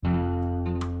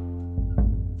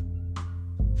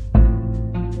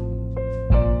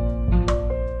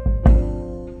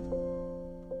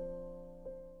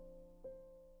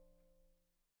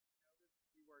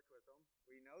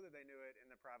it, they knew it in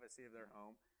the privacy of their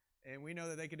home. And we know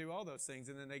that they could do all those things,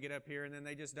 and then they get up here, and then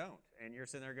they just don't. And you're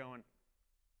sitting there going,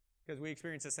 because we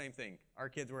experienced the same thing. Our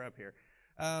kids were up here.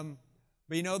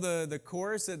 But you know, the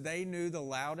chorus that they knew the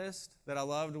loudest that I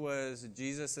loved was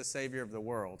Jesus, the Savior of the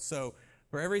world. So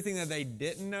for everything that they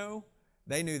didn't know,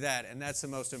 they knew that, and that's the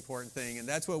most important thing. And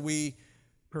that's what we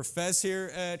profess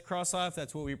here at Cross Life.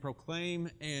 That's what we proclaim,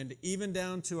 and even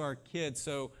down to our kids.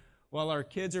 So while our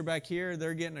kids are back here,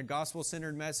 they're getting a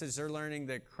gospel-centered message. They're learning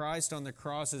that Christ on the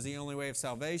cross is the only way of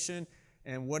salvation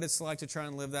and what it's like to try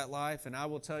and live that life. And I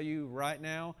will tell you right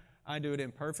now, I do it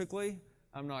imperfectly.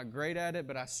 I'm not great at it,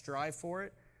 but I strive for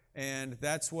it. And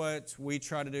that's what we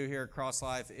try to do here at Cross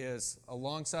Life, is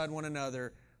alongside one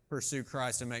another, pursue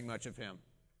Christ and make much of Him.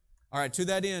 All right, to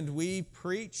that end, we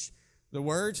preach the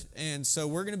Word. And so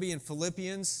we're going to be in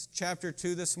Philippians chapter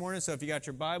 2 this morning. So if you got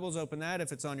your Bibles, open that.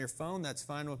 If it's on your phone, that's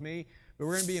fine with me. But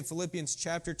we're going to be in Philippians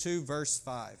chapter 2, verse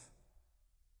 5.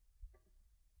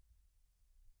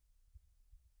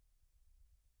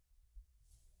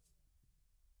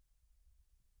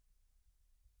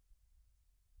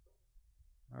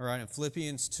 All right, in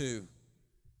Philippians 2,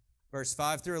 verse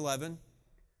 5 through 11.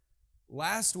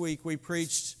 Last week we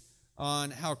preached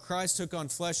on how Christ took on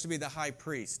flesh to be the high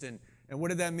priest. And what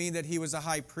did that mean that He was a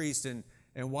high priest? And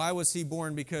why was He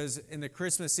born? Because in the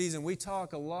Christmas season we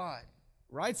talk a lot,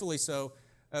 rightfully so,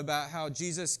 about how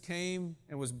Jesus came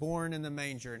and was born in the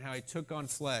manger and how He took on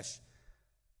flesh.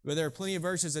 But there are plenty of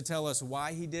verses that tell us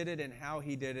why He did it and how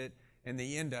He did it and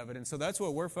the end of it. And so that's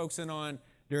what we're focusing on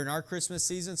during our Christmas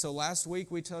season. So last week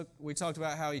we talked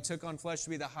about how He took on flesh to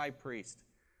be the high priest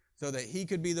so that He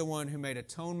could be the one who made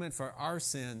atonement for our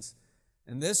sins.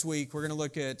 And this week we're going to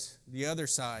look at the other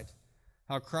side,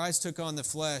 how Christ took on the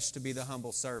flesh to be the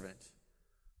humble servant.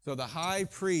 So the high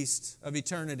priest of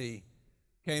eternity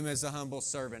came as the humble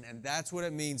servant, and that's what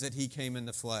it means that He came in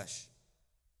the flesh.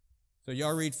 So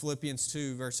y'all read Philippians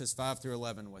 2, verses 5 through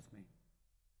 11 with me.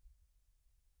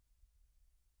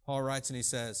 Paul writes and he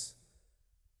says,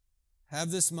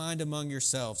 "Have this mind among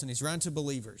yourselves," and he's writing to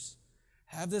believers,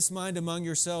 "Have this mind among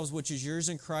yourselves which is yours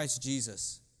in Christ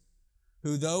Jesus,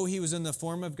 who though He was in the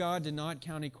form of God, did not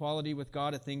count equality with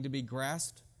God a thing to be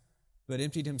grasped, but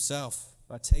emptied Himself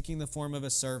by taking the form of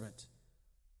a servant.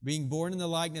 Being born in the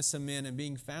likeness of men and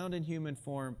being found in human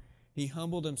form, He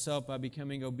humbled Himself by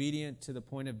becoming obedient to the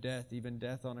point of death, even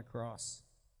death on a cross.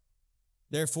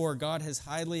 Therefore God has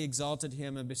highly exalted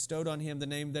Him and bestowed on Him the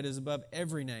name that is above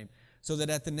every name, so that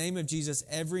at the name of Jesus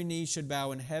every knee should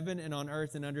bow in heaven and on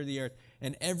earth and under the earth,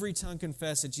 and every tongue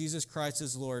confess that Jesus Christ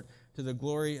is Lord, to the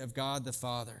glory of God the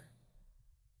Father."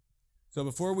 So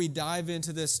before we dive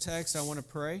into this text, I want to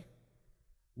pray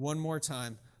one more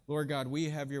time. Lord God, we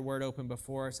have Your Word open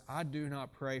before us. I do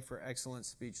not pray for excellent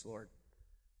speech, Lord,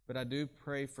 but I do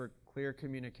pray for clear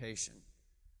communication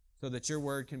so that Your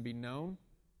Word can be known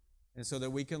and so that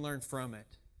we can learn from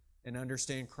it and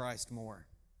understand Christ more.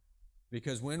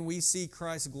 Because when we see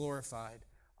Christ glorified,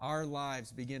 our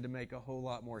lives begin to make a whole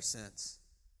lot more sense.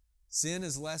 Sin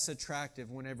is less attractive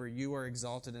whenever You are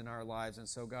exalted in our lives. And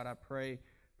so, God, I pray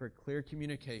for clear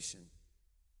communication,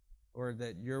 or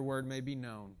that Your Word may be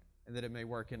known and that it may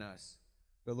work in us.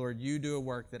 But, Lord, You do a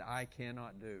work that I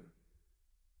cannot do.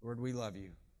 Lord, we love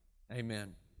You.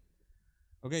 Amen.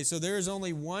 Okay, so there is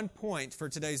only one point for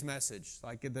today's message.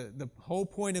 Like the whole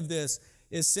point of this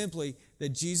is simply that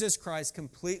Jesus Christ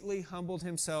completely humbled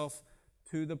Himself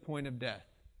to the point of death.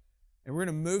 And we're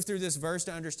going to move through this verse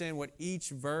to understand what each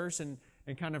verse and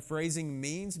kind of phrasing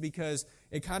means, because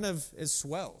it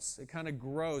swells. It kind of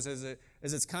grows as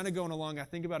it's kind of going along. I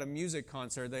think about a music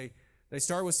concert. They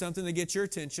start with something that gets your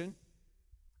attention,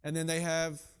 and then they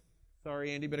have,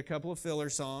 sorry Andy, but a couple of filler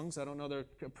songs. I don't know the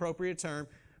appropriate term,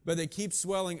 but they keep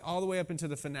swelling all the way up into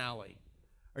the finale.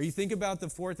 Or you think about the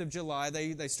 4th of July,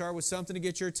 they start with something to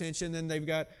get your attention, then they've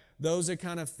got those that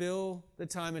kind of fill the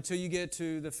time until you get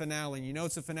to the finale. And you know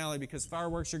it's a finale because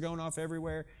fireworks are going off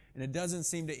everywhere, and it doesn't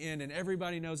seem to end, and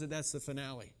everybody knows that that's the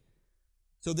finale.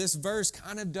 So this verse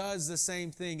kind of does the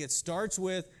same thing. It starts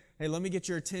with, hey, let me get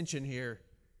your attention here,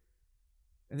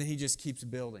 and then He just keeps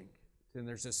building. And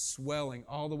there's this swelling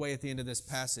all the way at the end of this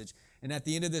passage. And at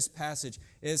the end of this passage,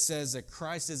 it says that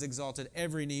Christ is exalted,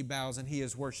 every knee bows, and He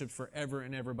is worshipped forever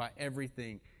and ever by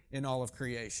everything in all of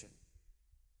creation.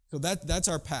 So that's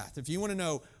our path. If you want to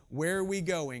know where are we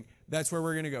going, that's where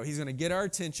we're going to go. He's going to get our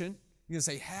attention. He's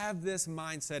going to say, have this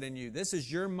mindset in you. This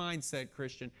is your mindset,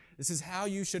 Christian. This is how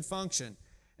you should function.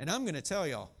 And I'm going to tell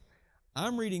y'all,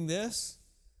 I'm reading this,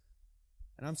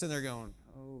 and I'm sitting there going,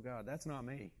 oh, God, that's not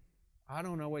me. I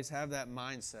don't always have that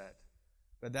mindset.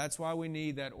 But that's why we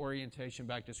need that orientation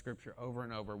back to Scripture over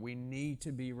and over. We need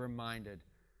to be reminded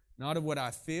Not of what I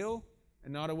feel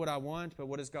and not of what I want, but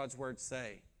what does God's Word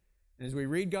say? And as we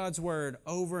read God's Word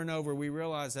over and over, we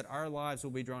realize that our lives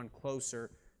will be drawn closer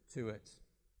to it.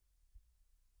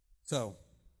 So,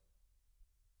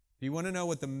 if you want to know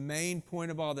what the main point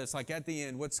of all this, like at the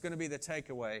end, what's going to be the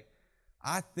takeaway,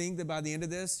 I think that by the end of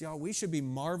this, y'all, we should be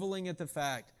marveling at the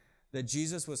fact that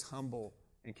Jesus was humble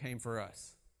and came for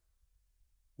us.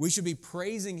 We should be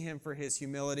praising Him for His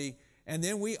humility. And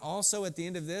then we also, at the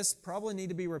end of this, probably need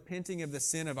to be repenting of the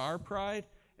sin of our pride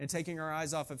and taking our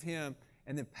eyes off of Him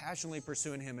and then passionately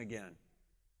pursuing Him again.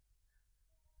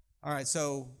 All right,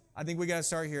 so I think we got to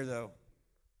start here, though.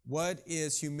 What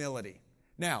is humility?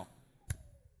 Now,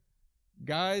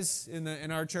 guys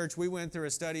in our church, we went through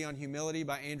a study on humility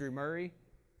by Andrew Murray,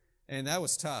 and that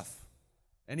was tough.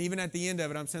 And even at the end of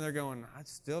it, I'm sitting there going, I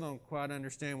still don't quite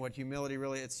understand what humility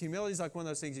really is. Humility is like one of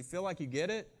those things, you feel like you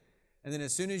get it, and then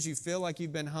as soon as you feel like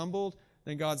you've been humbled,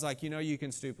 then God's like, you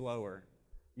can stoop lower.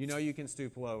 You can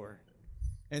stoop lower.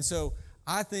 And so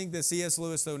I think that C.S.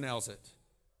 Lewis, though, nails it.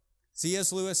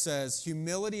 C.S. Lewis says,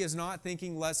 humility is not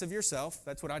thinking less of yourself.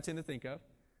 That's what I tend to think of.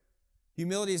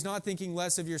 Humility is not thinking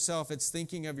less of yourself, it's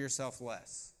thinking of yourself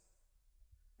less.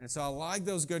 And so I like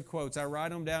those good quotes. I write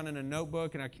them down in a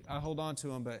notebook and I hold on to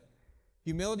them, but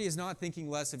humility is not thinking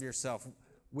less of yourself.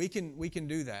 We can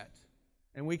do that.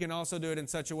 And we can also do it in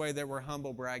such a way that we're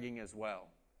humble bragging as well.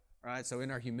 Right? So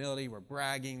in our humility, we're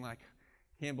bragging like,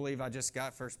 can't believe I just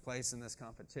got first place in this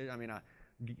competition. I mean,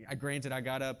 granted, I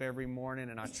got up every morning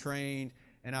and I trained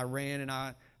and I ran and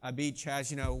I beat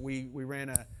Chaz. We ran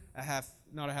a half,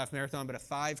 not a half marathon, but a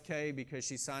 5K because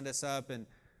she signed us up. And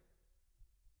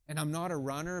I'm not a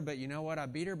runner, but you know what? I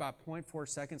beat her by 0.4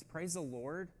 seconds. Praise the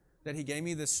Lord that He gave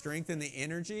me the strength and the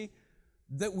energy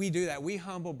that we do that. We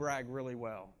humble brag really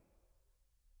well.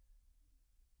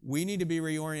 We need to be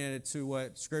reoriented to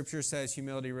what Scripture says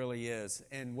humility really is.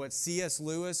 And what C.S.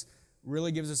 Lewis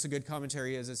really gives us a good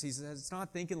commentary is he says it's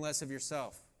not thinking less of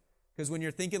yourself. Because when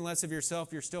you're thinking less of yourself,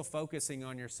 you're still focusing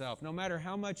on yourself. No matter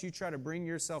how much you try to bring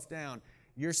yourself down,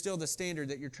 you're still the standard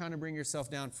that you're trying to bring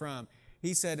yourself down from.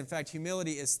 He said, in fact,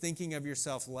 humility is thinking of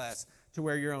yourself less, to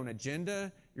where your own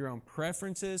agenda, your own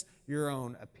preferences, your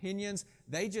own opinions,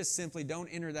 they just simply don't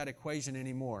enter that equation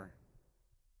anymore.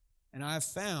 And I've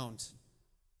found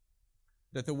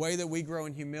that the way that we grow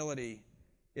in humility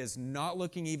is not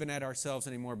looking even at ourselves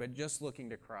anymore, but just looking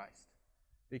to Christ.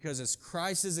 Because as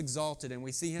Christ is exalted and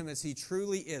we see Him as He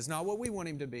truly is, not what we want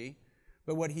Him to be,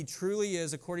 but what He truly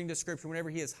is according to Scripture, whenever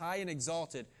He is high and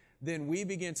exalted, then we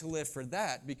begin to live for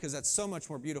that because that's so much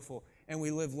more beautiful, and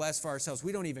we live less for ourselves.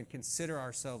 We don't even consider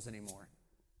ourselves anymore.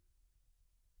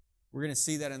 We're going to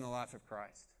see that in the life of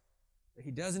Christ.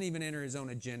 He doesn't even enter His own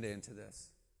agenda into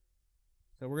this.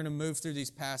 So we're going to move through these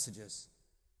passages.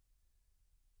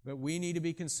 But we need to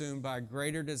be consumed by a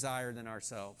greater desire than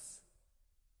ourselves.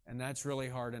 And that's really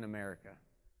hard in America.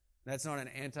 That's not an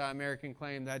anti-American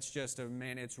claim. That's just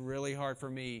it's really hard for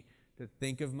me to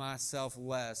think of myself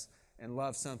less and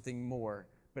love something more.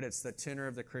 But it's the tenor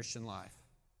of the Christian life.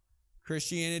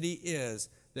 Christianity is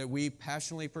that we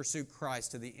passionately pursue Christ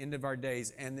to the end of our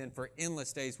days, and then for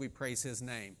endless days we praise His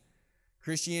name.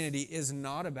 Christianity is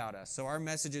not about us. So our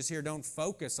messages here don't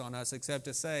focus on us except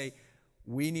to say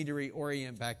we need to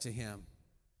reorient back to Him.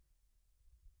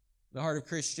 The heart of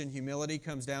Christian humility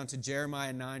comes down to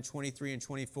Jeremiah 9:23 and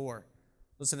 24.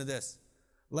 Listen to this.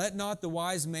 Let not the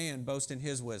wise man boast in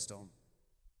his wisdom.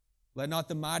 Let not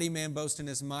the mighty man boast in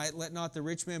his might. Let not the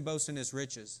rich man boast in his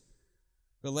riches.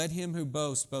 But let him who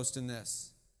boasts boast in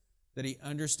this, that he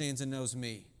understands and knows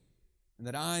me, and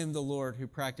that I am the Lord who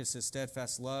practices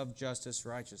steadfast love, justice,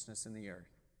 righteousness in the earth.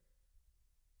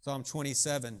 Psalm 20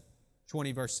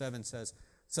 verse 7 says,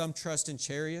 some trust in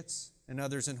chariots and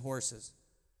others in horses,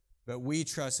 but we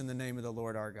trust in the name of the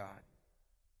Lord our God.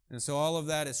 And so all of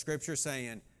that is Scripture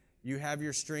saying, you have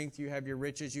your strength, you have your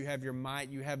riches, you have your might,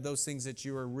 you have those things that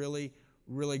you are really,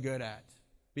 really good at,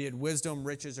 be it wisdom,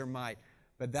 riches, or might.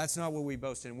 But that's not what we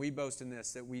boast in. We boast in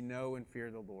this, that we know and fear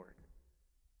the Lord.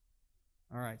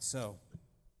 All right, so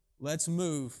let's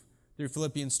move through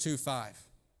Philippians 2:5.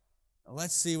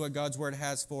 Let's see what God's Word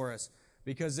has for us.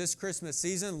 Because this Christmas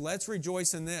season, let's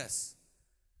rejoice in this.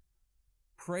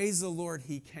 Praise the Lord,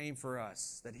 He came for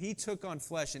us, that He took on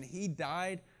flesh and He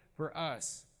died for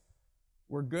us.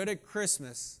 We're good at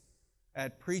Christmas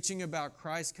at preaching about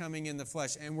Christ coming in the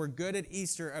flesh, and we're good at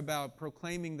Easter about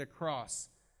proclaiming the cross.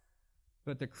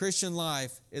 But the Christian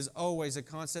life is always a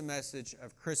constant message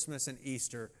of Christmas and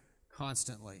Easter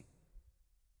constantly.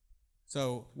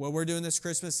 So what we're doing this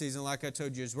Christmas season, like I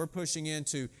told you, is we're pushing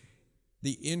into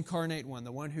the incarnate one,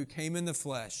 the one who came in the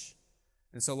flesh.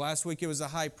 And so last week it was the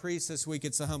high priest. This week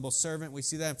it's the humble servant. We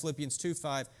see that in Philippians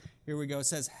 2:5. Here we go. It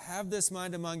says, have this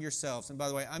mind among yourselves. And by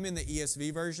the way, I'm in the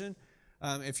ESV version.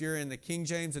 If you're in the King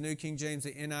James, the New King James,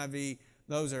 the NIV,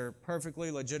 those are perfectly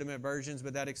legitimate versions,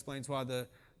 but that explains why the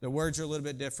words are a little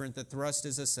bit different. The thrust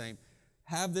is the same.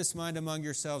 Have this mind among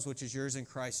yourselves, which is yours in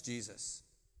Christ Jesus.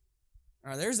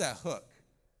 All right, there's that hook.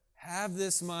 Have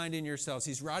this mind in yourselves.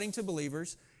 He's writing to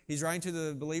believers. He's writing to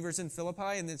the believers in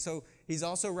Philippi, and then so he's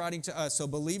also writing to us. So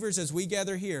believers, as we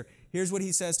gather here, here's what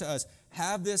he says to us.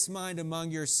 Have this mind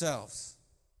among yourselves.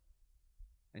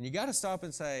 And you got to stop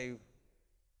and say,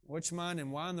 which mind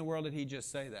and why in the world did he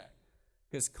just say that?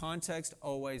 Because context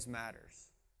always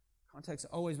matters. Context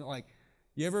always, like,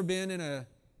 you ever been in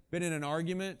an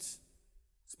argument?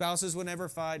 Spouses would never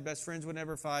fight, best friends would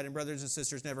never fight, and brothers and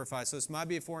sisters never fight. So this might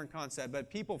be a foreign concept, but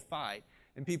people fight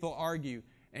and people argue,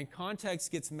 and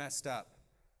context gets messed up.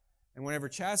 And whenever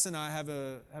Chas and I have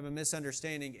a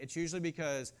misunderstanding, it's usually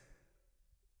because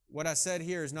what I said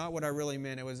here is not what I really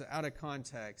meant. It was out of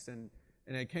context, and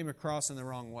it came across in the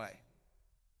wrong way.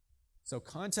 So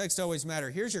context always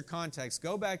matters. Here's your context.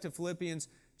 Go back to Philippians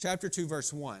chapter 2,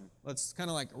 verse 1. Let's kind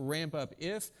of like ramp up.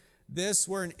 If this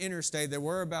were an interstate that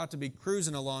we're about to be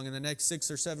cruising along in the next 6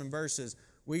 or 7 verses,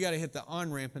 we got to hit the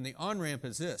on-ramp, and the on-ramp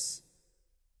is this.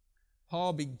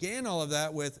 Paul began all of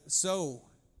that with, so,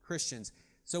 Christians,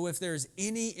 so if there's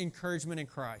any encouragement in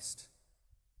Christ,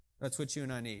 that's what you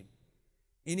and I need.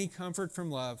 Any comfort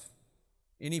from love,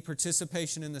 any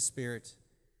participation in the Spirit,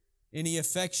 any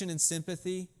affection and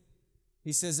sympathy,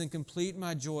 he says, and complete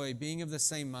my joy, being of the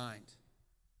same mind,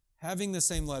 having the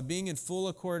same love, being in full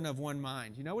accord and of one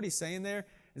mind. You know what he's saying there?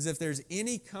 Is if there's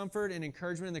any comfort and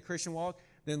encouragement in the Christian walk,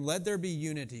 then let there be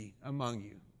unity among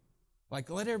you.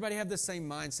 Like, let everybody have the same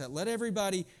mindset. Let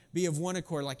everybody be of one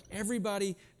accord. Like,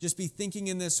 everybody just be thinking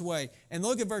in this way. And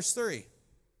look at verse 3.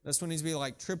 This one needs to be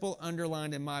like triple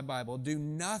underlined in my Bible. Do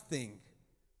nothing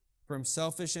from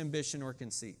selfish ambition or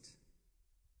conceit,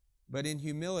 but in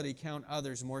humility count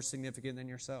others more significant than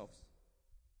yourselves.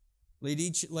 Let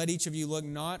each of you look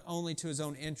not only to his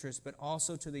own interest, but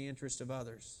also to the interest of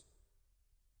others.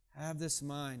 Have this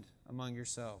mind among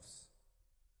yourselves.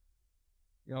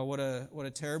 Y'all, what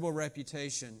a terrible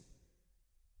reputation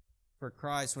for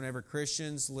Christ whenever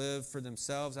Christians live for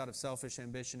themselves out of selfish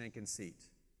ambition and conceit.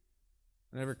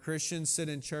 Whenever Christians sit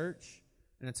in church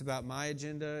and it's about my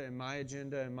agenda and my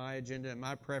agenda and my agenda and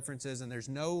my preferences, and there's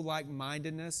no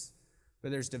like-mindedness,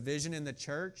 but there's division in the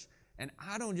church. And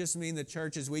I don't just mean the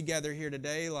church as we gather here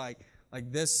today, like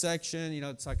this section,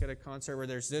 it's like at a concert where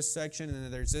there's this section and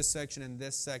then there's this section and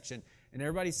this section. And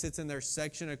everybody sits in their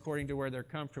section according to where they're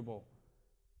comfortable.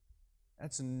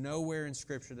 That's nowhere in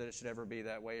Scripture that it should ever be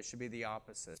that way. It should be the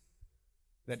opposite.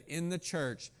 That in the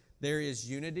church, there is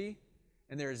unity,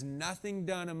 and there is nothing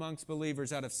done amongst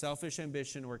believers out of selfish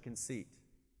ambition or conceit.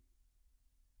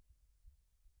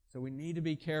 So we need to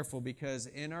be careful, because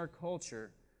in our culture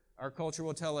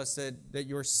will tell us that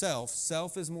your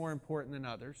self is more important than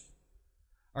others.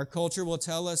 Our culture will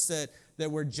tell us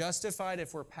that we're justified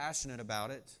if we're passionate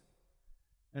about it.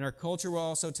 And our culture will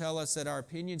also tell us that our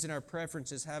opinions and our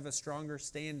preferences have a stronger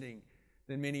standing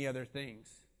than many other things.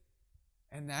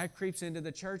 And that creeps into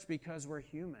the church because we're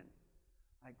human.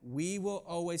 Like, we will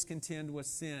always contend with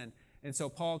sin. And so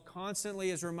Paul constantly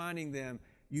is reminding them,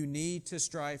 you need to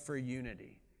strive for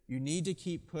unity. You need to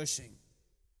keep pushing.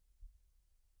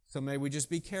 So may we just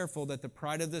be careful that the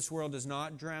pride of this world does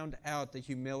not drown out the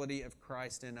humility of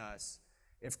Christ in us.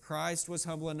 If Christ was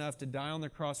humble enough to die on the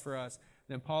cross for us,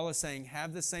 then Paul is saying,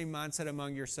 have the same mindset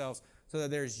among yourselves so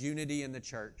that there's unity in the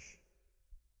church.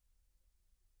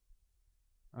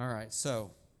 All right,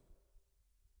 so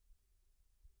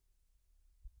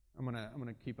I'm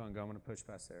gonna keep on going. I'm gonna push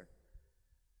past there.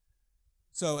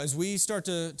 So as we start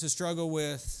to struggle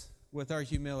with our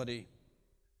humility,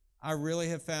 I really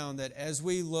have found that as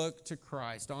we look to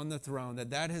Christ on the throne,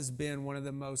 that has been one of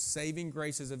the most saving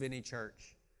graces of any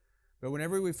church. But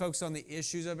whenever we focus on the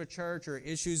issues of a church or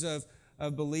issues of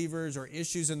believers or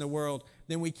issues in the world,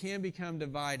 then we can become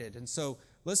divided. And so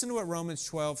listen to what Romans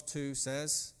 12:2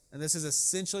 says. And this is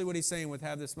essentially what he's saying with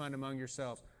have this mind among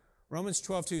yourselves. Romans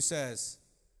 12:2 says,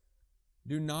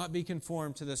 do not be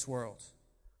conformed to this world,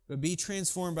 but be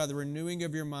transformed by the renewing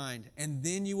of your mind, and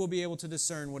then you will be able to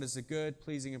discern what is the good,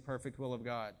 pleasing, and perfect will of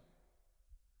God.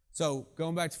 So,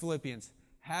 going back to Philippians,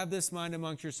 have this mind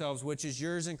amongst yourselves, which is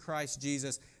yours in Christ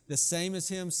Jesus, the same as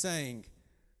him saying,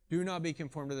 do not be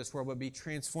conformed to this world, but be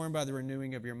transformed by the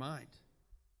renewing of your mind.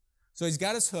 So he's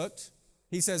got us hooked.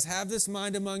 He says, have this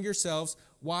mind among yourselves.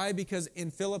 Why? Because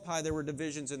in Philippi there were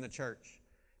divisions in the church.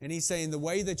 And he's saying the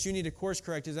way that you need to course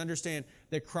correct is understand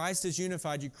that Christ has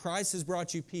unified you. Christ has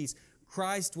brought you peace.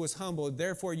 Christ was humble,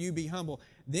 therefore you be humble.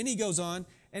 Then he goes on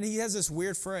and he has this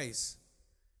weird phrase.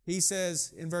 He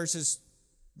says in verse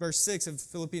 6 of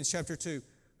Philippians chapter 2,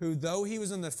 who though he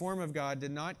was in the form of God,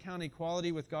 did not count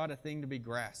equality with God a thing to be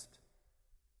grasped.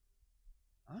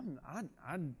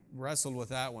 I wrestled with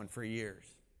that one for years.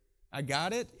 I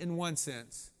got it in one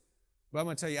sense, but I'm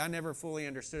going to tell you, I never fully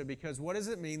understood it, because what does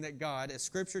it mean that God, as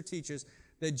Scripture teaches,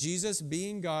 that Jesus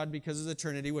being God because of the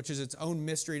Trinity, which is its own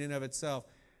mystery in and of itself,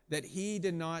 that he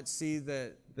did not see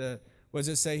what does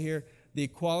it say here? The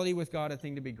equality with God a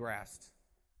thing to be grasped.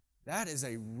 That is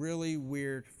a really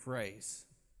weird phrase.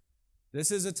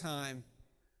 This is a time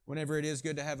whenever it is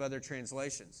good to have other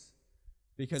translations,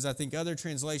 because I think other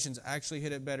translations actually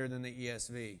hit it better than the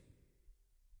ESV.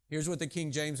 Here's what the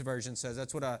King James Version says.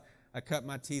 That's what I cut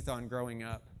my teeth on growing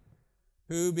up.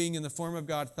 Who, being in the form of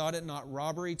God, thought it not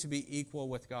robbery to be equal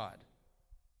with God.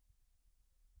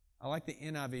 I like the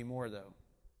NIV more, though.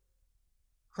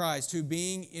 Christ, who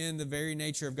being in the very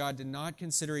nature of God, did not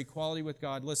consider equality with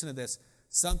God, listen to this,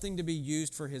 something to be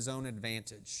used for his own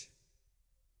advantage.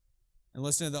 And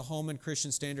listen to the Holman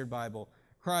Christian Standard Bible.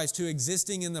 Christ, who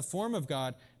existing in the form of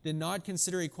God, did not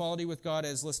consider equality with God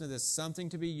as, listen to this, something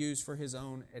to be used for his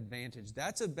own advantage.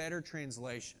 That's a better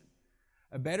translation.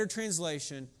 A better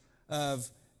translation of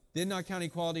did not count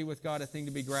equality with God a thing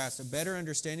to be grasped. A better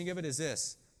understanding of it is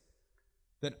this,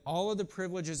 that all of the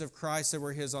privileges of Christ that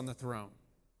were his on the throne,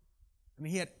 I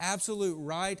mean, he had absolute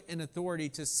right and authority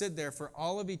to sit there for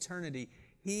all of eternity.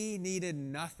 He needed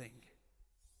nothing.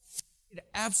 He needed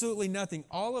absolutely nothing.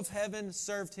 All of heaven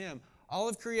served him. All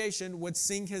of creation would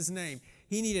sing his name.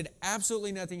 He needed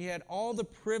absolutely nothing. He had all the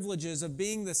privileges of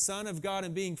being the Son of God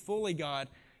and being fully God,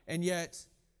 and yet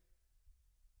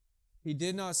he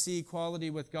did not see equality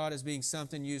with God as being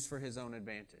something used for his own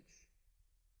advantage.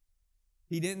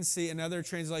 He didn't see, another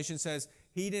translation says,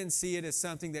 he didn't see it as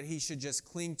something that he should just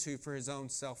cling to for his own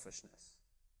selfishness.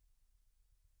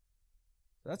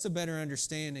 That's a better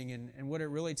understanding, and what it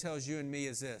really tells you and me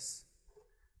is this,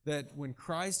 that when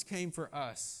Christ came for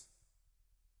us,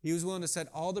 he was willing to set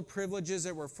all the privileges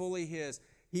that were fully his.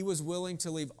 He was willing to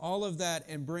leave all of that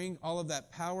and bring all of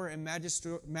that power and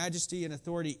majesty and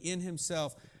authority in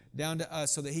himself down to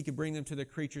us so that he could bring them to the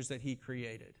creatures that he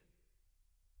created.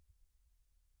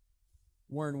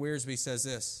 Warren Wiersbe says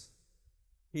this,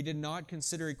 he did not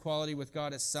consider equality with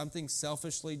God as something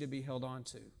selfishly to be held on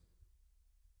to.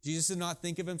 Jesus did not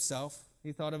think of himself,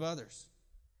 he thought of others.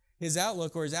 His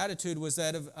outlook or his attitude was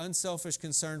that of unselfish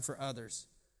concern for others.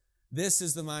 This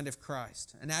is the mind of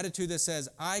Christ, an attitude that says,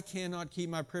 I cannot keep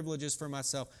my privileges for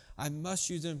myself. I must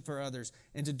use them for others.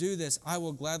 And to do this, I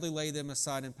will gladly lay them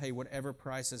aside and pay whatever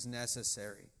price is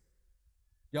necessary.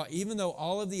 Y'all, even though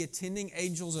all of the attending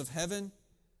angels of heaven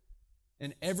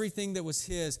and everything that was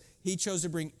his, he chose to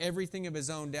bring everything of his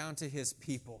own down to his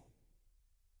people.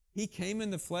 He came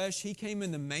in the flesh, he came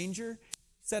in the manger,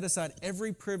 set aside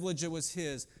every privilege that was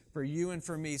his for you and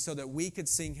for me so that we could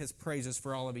sing his praises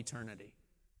for all of eternity.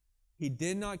 He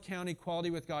did not count equality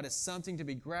with God as something to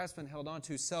be grasped and held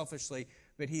onto selfishly,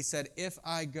 but he said, if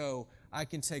I go, I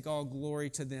can take all glory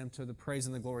to them, to the praise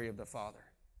and the glory of the Father.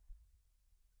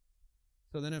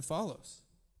 So then it follows.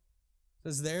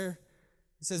 It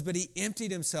says, but he emptied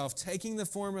himself, taking the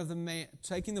form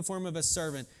of a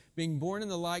servant, being born in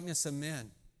the likeness of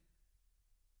men.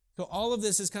 So all of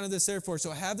this is kind of this therefore. So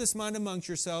have this mind amongst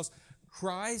yourselves.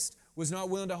 Christ was not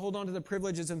willing to hold on to the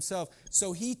privileges himself.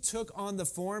 So he took on the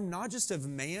form, not just of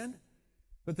man,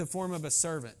 but the form of a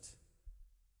servant.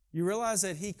 You realize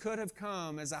that he could have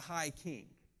come as a high king.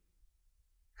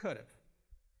 Could have.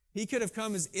 He could have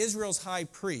come as Israel's high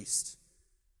priest.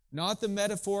 Not the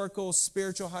metaphorical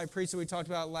spiritual high priest that we talked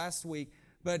about last week,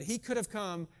 but he could have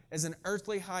come as an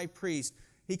earthly high priest.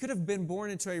 He could have been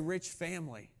born into a rich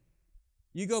family.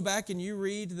 You go back and you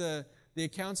read the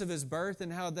accounts of his birth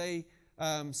and how they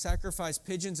sacrificed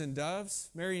pigeons and doves,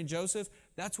 Mary and Joseph.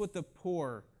 That's what the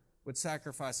poor would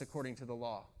sacrifice according to the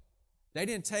law. They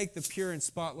didn't take the pure and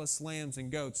spotless lambs and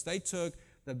goats. They took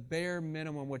the bare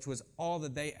minimum, which was all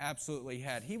that they absolutely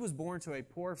had. He was born to a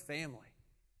poor family.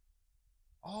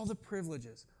 All the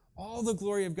privileges, all the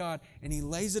glory of God, and he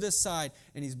lays it aside,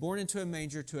 and he's born into a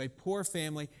manger to a poor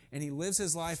family, and he lives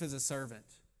his life as a servant.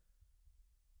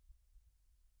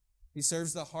 He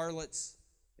serves the harlots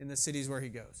in the cities where he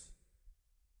goes.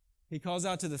 He calls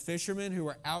out to the fishermen who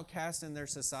were outcast in their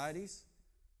societies.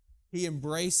 He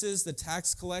embraces the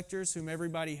tax collectors whom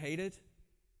everybody hated.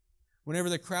 Whenever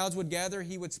the crowds would gather,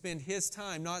 he would spend his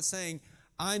time not saying,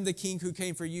 I'm the king who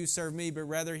came for you, serve me, but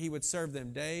rather he would serve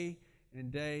them day and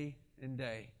day and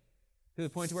day. To the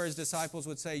point where his disciples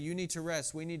would say, you need to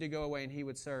rest, we need to go away, and he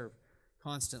would serve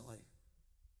constantly.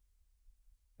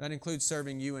 That includes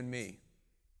serving you and me.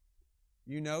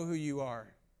 You know who you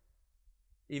are,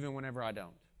 even whenever I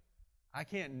don't. I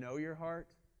can't know your heart.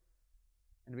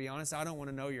 And to be honest, I don't want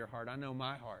to know your heart. I know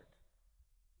my heart.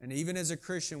 And even as a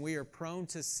Christian, we are prone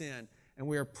to sin, and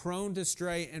we are prone to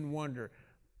stray and wander.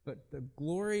 But the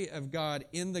glory of God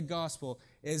in the gospel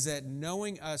is that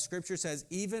knowing us, Scripture says,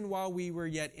 even while we were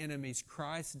yet enemies,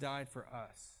 Christ died for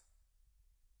us.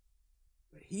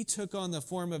 But he took on the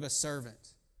form of a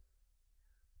servant.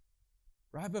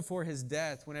 Right before his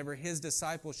death, whenever his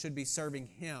disciples should be serving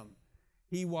him,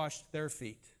 he washed their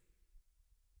feet.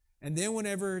 And then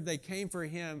whenever they came for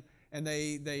him and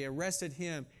they arrested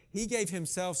him, he gave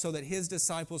himself so that his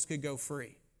disciples could go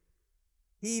free.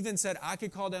 He even said, I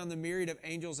could call down the myriad of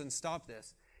angels and stop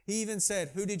this. He even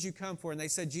said, who did you come for? And they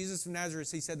said, Jesus of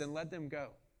Nazareth. He said, then let them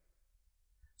go.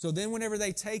 So then whenever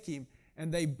they take him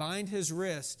and they bind his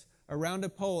wrist around a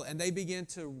pole and they begin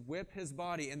to whip his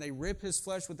body and they rip his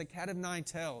flesh with the cat of nine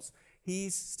tails,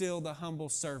 he's still the humble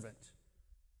servant.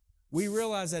 We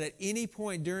realize that at any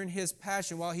point during his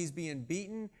passion, while he's being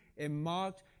beaten and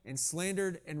mocked and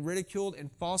slandered and ridiculed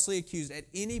and falsely accused, at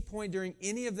any point during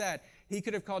any of that, he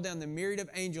could have called down the myriad of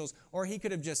angels, or he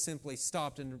could have just simply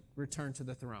stopped and returned to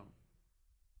the throne.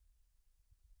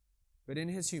 But in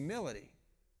his humility,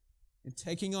 in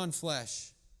taking on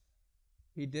flesh,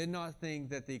 he did not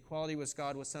think that the equality with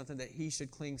God was something that he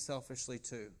should cling selfishly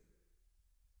to.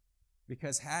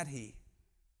 Because had he,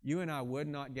 you and I would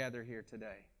not gather here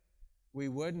today. We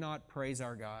would not praise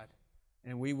our God,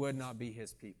 and we would not be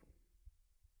his people.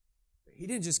 He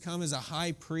didn't just come as a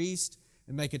high priest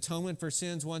and make atonement for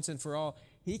sins once and for all.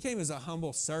 He came as a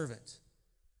humble servant.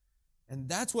 And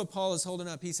that's what Paul is holding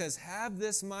up. He says, have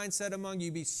this mindset among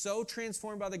you, be so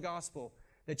transformed by the gospel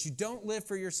that you don't live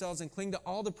for yourselves and cling to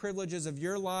all the privileges of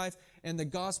your life and the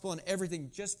gospel and everything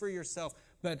just for yourself,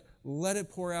 but let it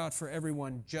pour out for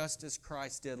everyone just as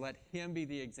Christ did. Let him be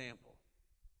the example.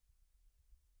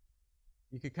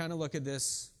 You could kind of look at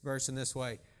this verse in this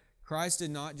way. Christ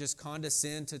did not just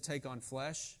condescend to take on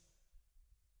flesh.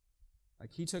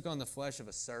 Like he took on the flesh of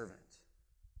a servant.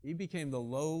 He became the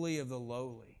lowly of the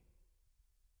lowly.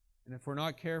 And if we're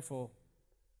not careful,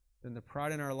 then the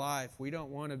pride in our life, we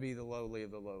don't want to be the lowly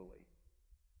of the lowly.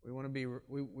 We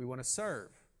want to serve.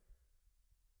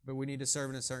 But we need to serve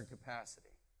in a certain capacity.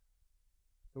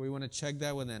 So we want to check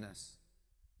that within us.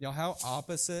 Y'all, how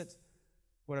opposite,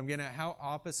 what I'm getting at, how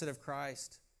opposite of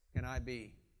Christ can I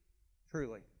be?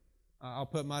 Truly. I'll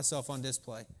put myself on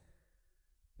display.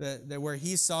 That where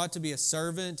he sought to be a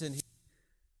servant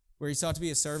where he sought to be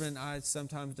a servant, I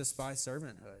sometimes despise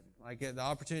servanthood. Like the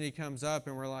opportunity comes up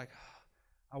and we're like, oh,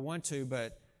 I want to,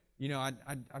 but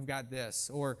I've got this.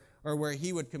 Or where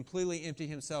he would completely empty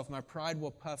himself, my pride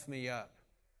will puff me up.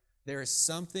 There is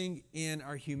something in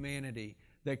our humanity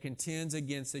that contends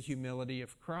against the humility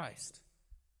of Christ.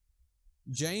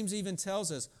 James even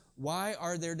tells us, why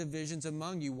are there divisions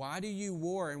among you? Why do you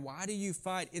war and why do you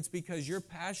fight? It's because your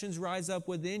passions rise up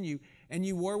within you and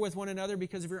you war with one another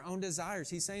because of your own desires.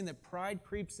 He's saying that pride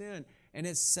creeps in and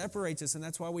it separates us, and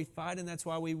that's why we fight and that's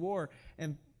why we war.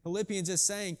 And Philippians is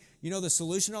saying, the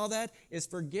solution to all that is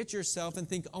forget yourself and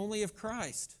think only of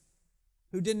Christ,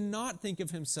 who did not think of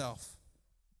himself.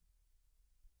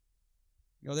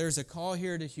 There's a call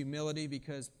here to humility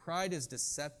because pride is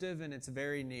deceptive and it's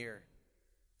very near.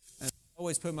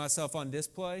 Always put myself on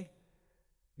display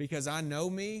because I know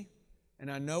me and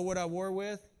I know what I war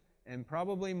with, and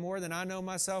probably more than I know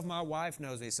myself, my wife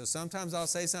knows me. So sometimes I'll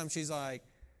say something, she's like,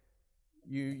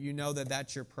 you know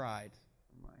that's your pride.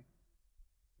 I'm like,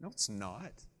 no, it's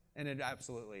not. And it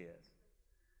absolutely is.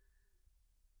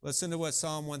 Listen to what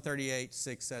Psalm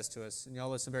 138:6 says to us, and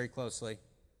y'all listen very closely.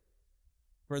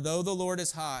 For though the Lord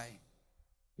is high,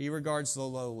 he regards the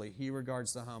lowly, he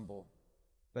regards the humble.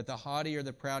 But the haughty or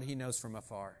the proud he knows from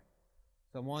afar.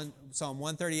 Psalm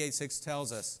 138:6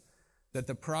 tells us that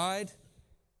the pride,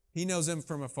 he knows them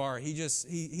from afar. He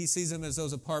sees them as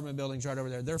those apartment buildings right over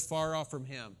there. They're far off from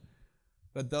him.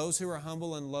 But those who are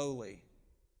humble and lowly,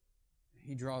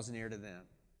 he draws near to them.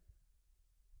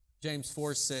 James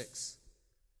 4:6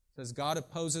 says, God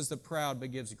opposes the proud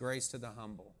but gives grace to the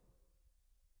humble.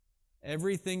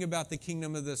 Everything about the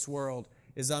kingdom of this world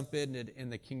is upended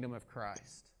in the kingdom of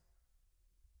Christ.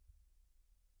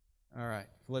 All right,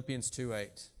 Philippians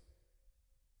 2:8.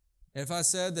 If I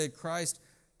said that Christ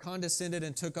condescended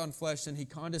and took on flesh, and he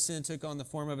condescended and took on the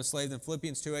form of a slave, then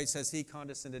Philippians 2:8 says he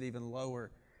condescended even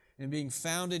lower. And being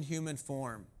found in human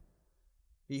form,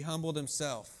 he humbled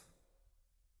himself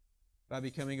by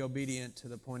becoming obedient to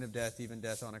the point of death, even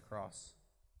death on a cross.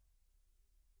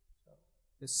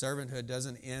 His servanthood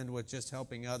doesn't end with just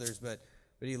helping others, but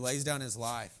he lays down his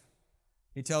life.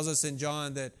 He tells us in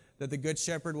John that the good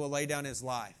shepherd will lay down his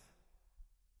life.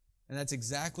 And that's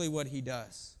exactly what he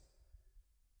does.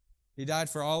 He died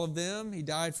for all of them. He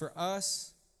died for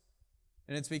us.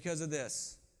 And it's because of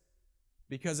this.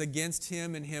 Because against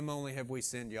him and him only have we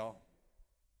sinned, y'all.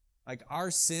 Like,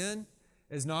 our sin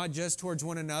is not just towards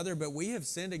one another, but we have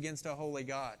sinned against a holy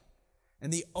God.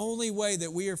 And the only way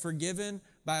that we are forgiven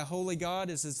by a holy God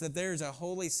is that there is a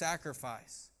holy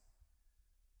sacrifice.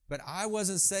 But I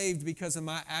wasn't saved because of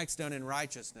my acts done in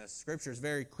righteousness. Scripture is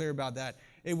very clear about that.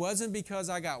 It wasn't because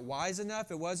I got wise enough.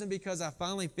 It wasn't because I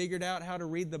finally figured out how to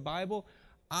read the Bible.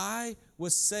 I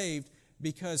was saved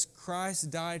because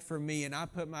Christ died for me and I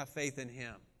put my faith in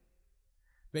Him.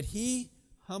 But He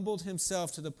humbled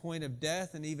Himself to the point of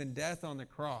death and even death on the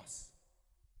cross.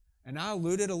 And I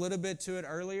alluded a little bit to it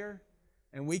earlier,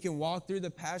 and we can walk through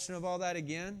the passion of all that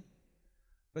again.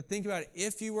 But think about it.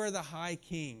 If you were the high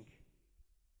king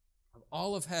of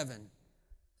all of heaven,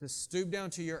 to stoop down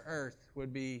to your earth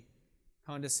would be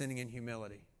condescending in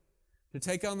humility. To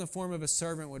take on the form of a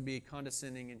servant would be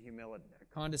condescending in humility,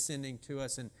 condescending to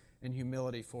us in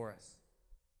humility for us.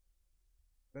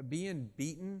 But being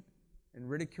beaten and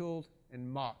ridiculed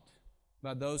and mocked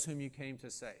by those whom you came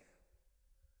to save.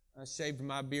 I shaved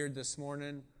my beard this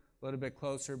morning a little bit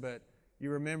closer, but you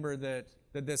remember that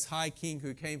this high king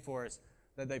who came for us,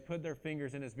 that they put their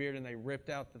fingers in his beard and they ripped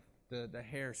out the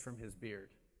hairs from his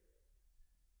beard.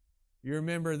 You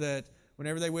remember that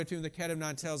whenever they whipped him, the cat of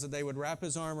nine tails, that they would wrap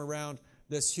his arm around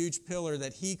this huge pillar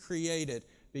that he created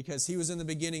because he was in the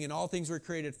beginning and all things were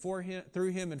created for him,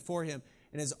 through him and for him.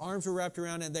 And his arms were wrapped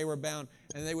around and they were bound,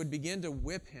 and they would begin to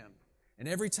whip him. And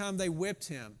every time they whipped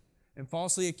him and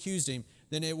falsely accused him,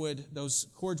 then those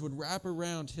cords would wrap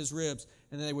around his ribs,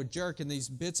 and then they would jerk, and these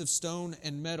bits of stone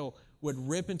and metal would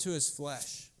rip into his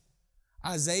flesh.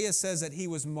 Isaiah says that he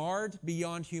was marred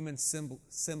beyond human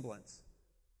semblance.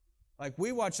 Like,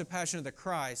 we watch the Passion of the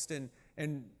Christ, and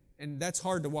that's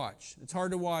hard to watch. It's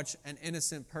hard to watch an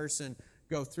innocent person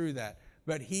go through that.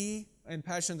 But he, in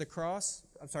Passion of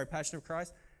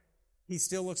Christ, he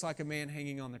still looks like a man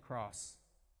hanging on the cross.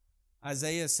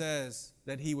 Isaiah says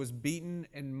that he was beaten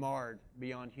and marred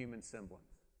beyond human semblance.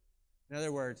 In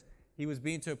other words, he was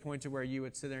beaten to a point to where you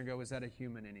would sit there and go, is that a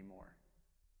human anymore?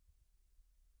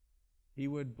 He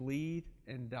would bleed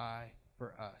and die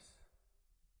for us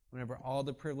whenever all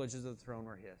the privileges of the throne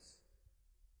were His.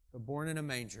 So born in a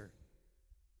manger,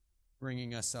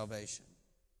 bringing us salvation.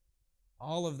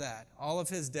 All of that, all of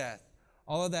His death,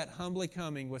 all of that humbly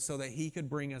coming was so that He could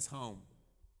bring us home.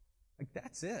 Like,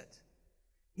 that's it.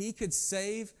 He could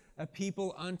save a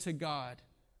people unto God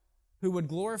who would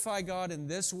glorify God in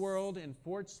this world, in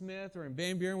Fort Smith or in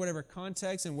Van Buren, whatever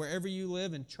context, and wherever you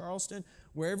live, in Charleston,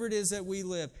 wherever it is that we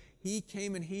live. He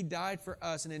came and He died for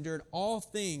us and endured all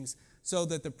things so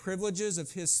that the privileges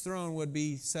of His throne would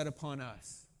be set upon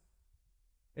us.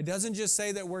 It doesn't just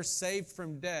say that we're saved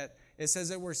from death. It says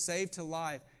that we're saved to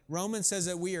life. Romans says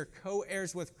that we are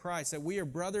co-heirs with Christ, that we are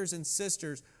brothers and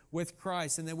sisters with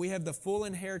Christ, and that we have the full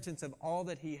inheritance of all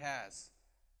that He has.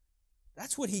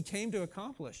 That's what He came to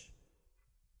accomplish.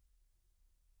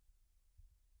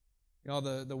 Y'all,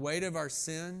 the weight of our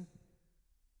sin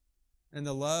and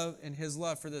the love and His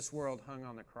love for this world hung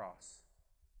on the cross.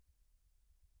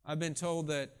 I've been told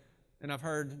that, and I've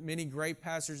heard many great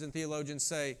pastors and theologians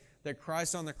say that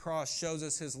Christ on the cross shows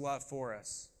us His love for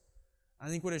us. I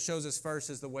think what it shows us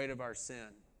first is the weight of our sin.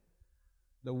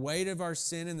 The weight of our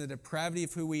sin and the depravity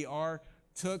of who we are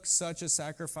took such a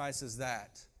sacrifice as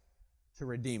that to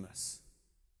redeem us.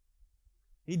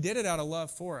 He did it out of love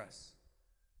for us,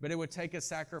 but it would take a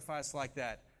sacrifice like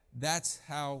that. That's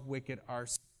how wicked our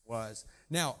sin was.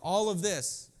 Now, all of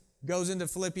this goes into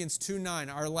Philippians 2:9,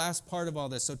 our last part of all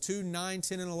this. So 2:9,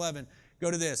 10, and 11 go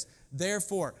to this.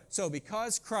 Therefore, so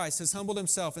because Christ has humbled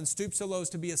Himself and stooped so low as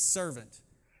to be a servant,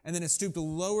 and then has stooped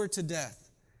lower to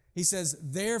death, He says,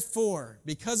 therefore,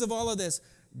 because of all of this,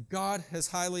 God has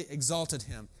highly exalted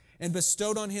Him and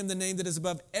bestowed on Him the name that is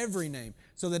above every name,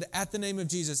 so that at the name of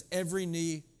Jesus every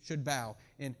knee should bow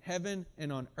in heaven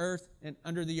and on earth and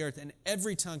under the earth, and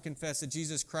every tongue confess that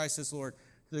Jesus Christ is Lord,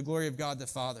 to the glory of God the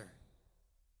Father.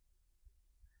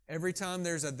 Every time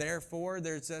there's a therefore,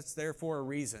 that's therefore a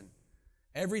reason.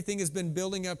 Everything has been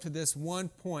building up to this one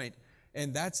point,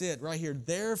 and that's it right here.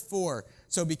 Therefore,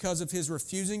 so because of His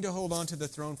refusing to hold on to the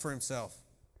throne for Himself,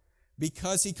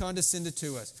 because He condescended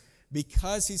to us,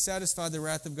 because He satisfied the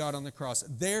wrath of God on the cross,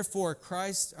 therefore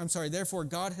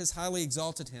God has highly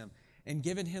exalted Him and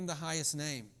given Him the highest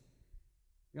name.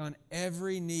 On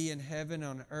every knee in heaven,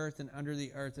 on earth, and under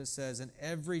the earth, it says, and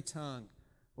every tongue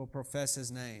will profess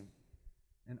his name.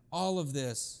 And all of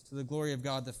this to the glory of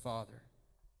God the Father.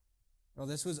 Well,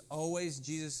 this was always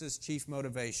Jesus' chief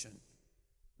motivation,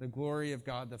 the glory of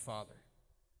God the Father.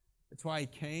 That's why he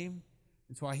came.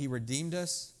 That's why he redeemed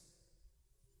us.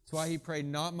 That's why he prayed,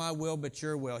 not my will, but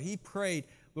your will. He prayed,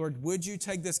 Lord, would you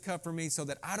take this cup from me so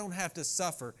that I don't have to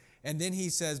suffer? And then he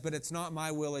says, but it's not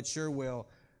my will, it's your will.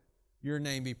 Your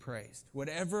name be praised.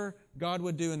 Whatever God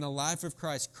would do in the life of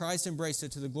Christ, Christ embraced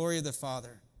it to the glory of the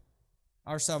Father.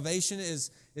 Our salvation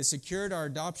is secured. Our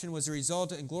adoption was a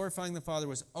result, and glorifying the Father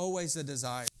was always the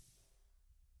desire.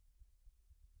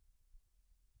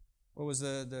 What was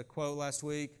the quote last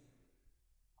week?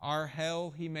 Our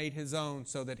hell he made his own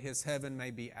so that his heaven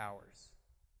may be ours.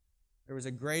 There was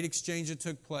a great exchange that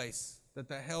took place, that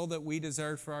the hell that we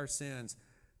deserved for our sins,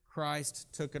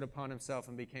 Christ took it upon himself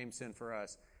and became sin for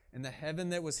us. And the heaven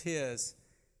that was his,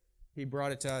 he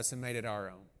brought it to us and made it our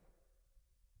own.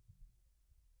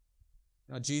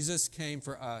 Now, Jesus came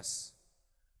for us,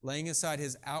 laying aside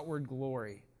his outward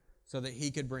glory so that he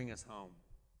could bring us home.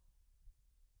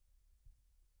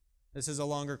 This is a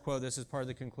longer quote. This is part of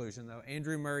the conclusion, though.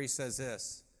 Andrew Murray says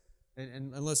this,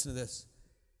 and listen to this.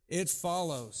 It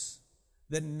follows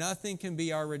that nothing can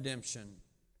be our redemption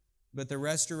but the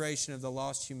restoration of the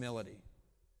lost humility,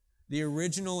 the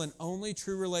original and only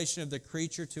true relation of the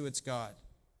creature to its God.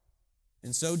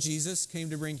 And so Jesus came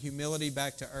to bring humility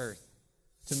back to earth,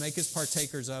 to make us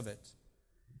partakers of it,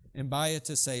 and by it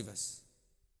to save us.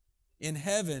 In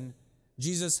heaven,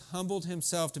 Jesus humbled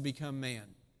himself to become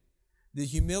man. The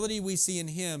humility we see in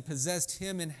him possessed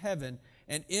him in heaven,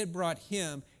 and it brought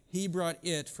him, he brought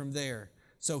it from there.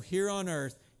 So here on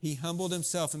earth, he humbled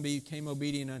himself and became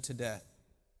obedient unto death.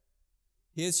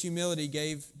 His humility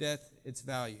gave death its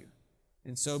value,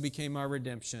 and so became our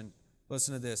redemption.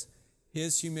 Listen to this.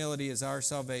 His humility is our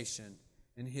salvation,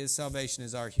 and his salvation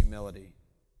is our humility.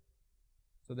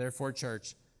 So therefore,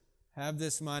 church, have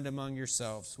this mind among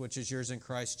yourselves, which is yours in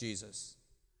Christ Jesus,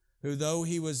 who, though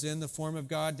he was in the form of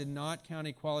God, did not count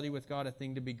equality with God a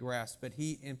thing to be grasped, but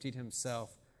he emptied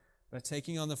himself by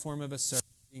taking on the form of a servant,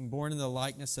 being born in the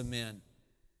likeness of men.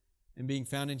 And being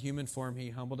found in human form,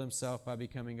 he humbled himself by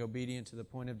becoming obedient to the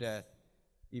point of death,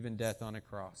 even death on a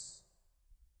cross.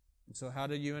 And so how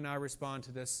do you and I respond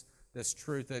to this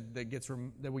truth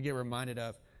that we get reminded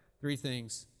of? Three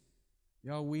things.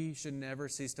 Y'all, we should never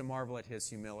cease to marvel at his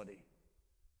humility.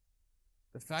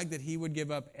 The fact that he would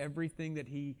give up everything that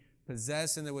he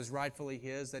possessed and that was rightfully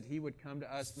his, that he would come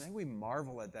to us, may we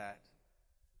marvel at that.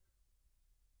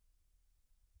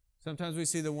 Sometimes we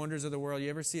see the wonders of the world.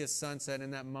 You ever see a sunset, and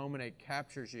in that moment it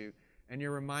captures you, and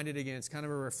you're reminded again. It's kind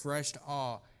of a refreshed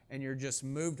awe, and you're just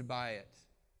moved by it.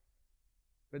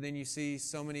 But then you see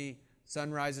so many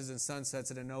sunrises and sunsets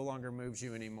that it no longer moves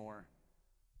you anymore.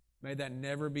 May that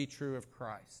never be true of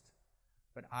Christ.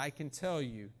 But I can tell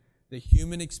you, the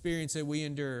human experience that we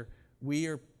endure, we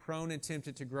are prone and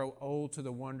tempted to grow old to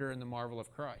the wonder and the marvel of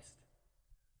Christ.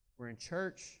 We're in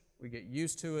church. We get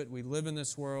used to it. We live in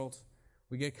this world.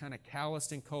 We get kind of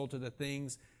calloused and cold to the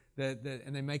things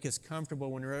and they make us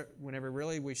comfortable whenever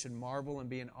really we should marvel and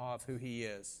be in awe of who he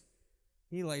is.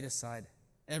 He laid aside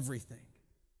everything.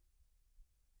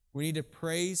 We need to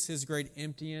praise his great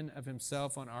emptying of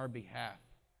himself on our behalf.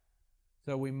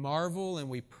 So we marvel and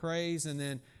we praise, and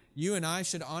then you and I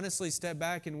should honestly step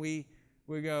back and we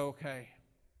go, okay,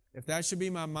 if that should be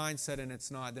my mindset and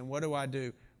it's not, then what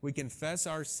do? We confess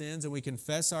our sins and we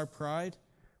confess our pride,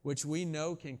 which we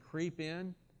know can creep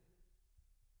in,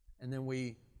 and then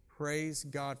we praise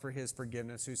God for his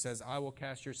forgiveness, who says, I will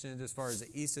cast your sins as far as the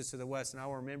east is to the west, and I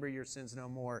will remember your sins no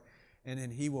more, and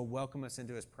then he will welcome us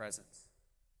into his presence.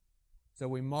 So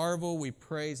we marvel, we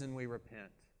praise, and we repent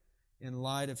in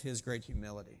light of his great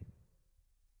humility.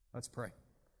 Let's pray.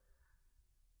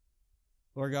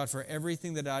 Lord God, for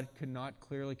everything that I could not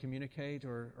clearly communicate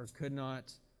or could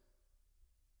not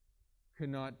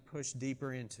push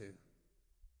deeper into,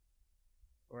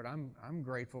 Lord, I'm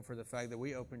grateful for the fact that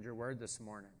we opened your word this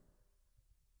morning.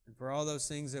 And for all those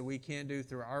things that we can't do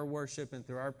through our worship and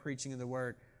through our preaching of the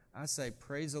word, I say,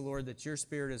 praise the Lord that your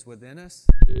spirit is within us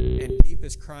and deep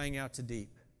is crying out to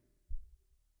deep.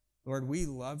 Lord, we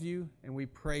love you and we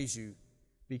praise you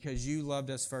because you loved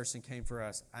us first and came for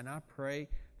us. And I pray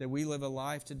that we live a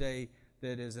life today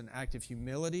that is an act of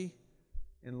humility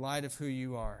in light of who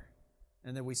you are,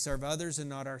 and that we serve others and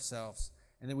not ourselves,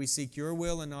 and that we seek your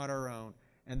will and not our own,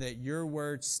 and that your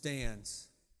word stands,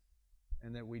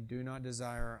 and that we do not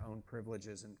desire our own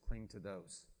privileges and cling to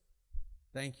those.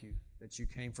 Thank you that you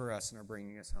came for us and are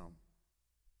bringing us home.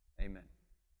 Amen.